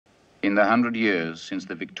In the 100 years since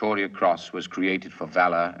the Victoria Cross was created for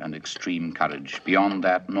valor and extreme courage, beyond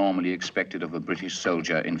that normally expected of a British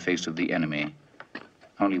soldier in face of the enemy,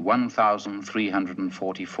 only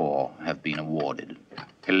 1,344 have been awarded.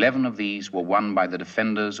 11 of these were won by the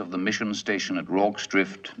defenders of the mission station at Rorke's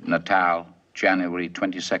Drift, Natal, January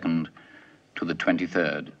 22nd to the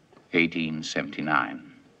 23rd,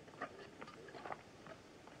 1879.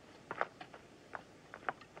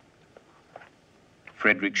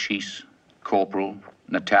 Frederick Sheese, Corporal,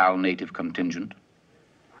 Natal Native Contingent.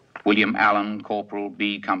 William Allen, Corporal,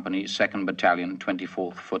 B Company, 2nd Battalion,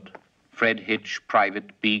 24th Foot. Fred Hitch,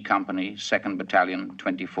 Private, B Company, 2nd Battalion,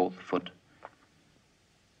 24th Foot.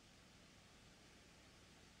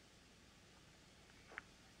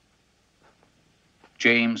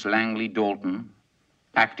 James Langley Dalton,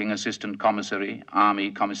 Acting Assistant Commissary,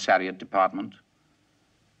 Army Commissariat Department.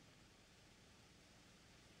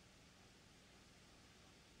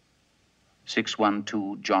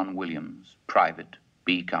 .612 John Williams, Private,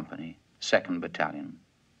 B Company, 2nd Battalion,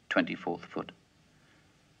 24th Foot.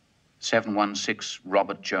 716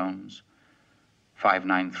 Robert Jones,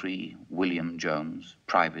 593 William Jones,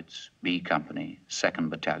 Privates, B Company, 2nd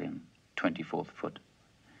Battalion, 24th Foot.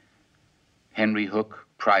 Henry Hook,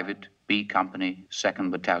 Private, B Company,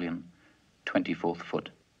 2nd Battalion, 24th Foot.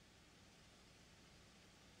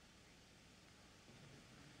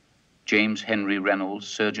 James Henry Reynolds,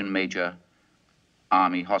 Surgeon Major,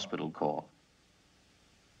 Army Hospital Corps.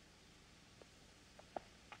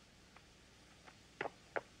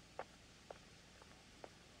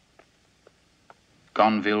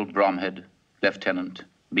 Gonville Bromhead, Lieutenant,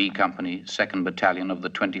 B Company, 2nd Battalion of the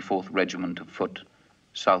 24th Regiment of Foot,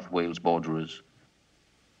 South Wales Borderers.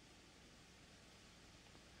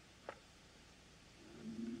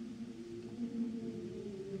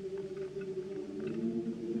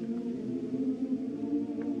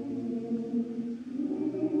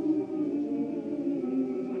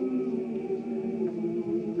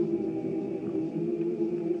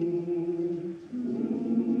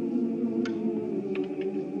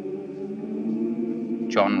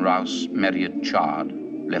 John Rouse Merriott Chard,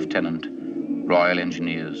 Lieutenant, Royal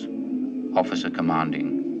Engineers, Officer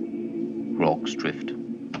Commanding, Rorke's Drift.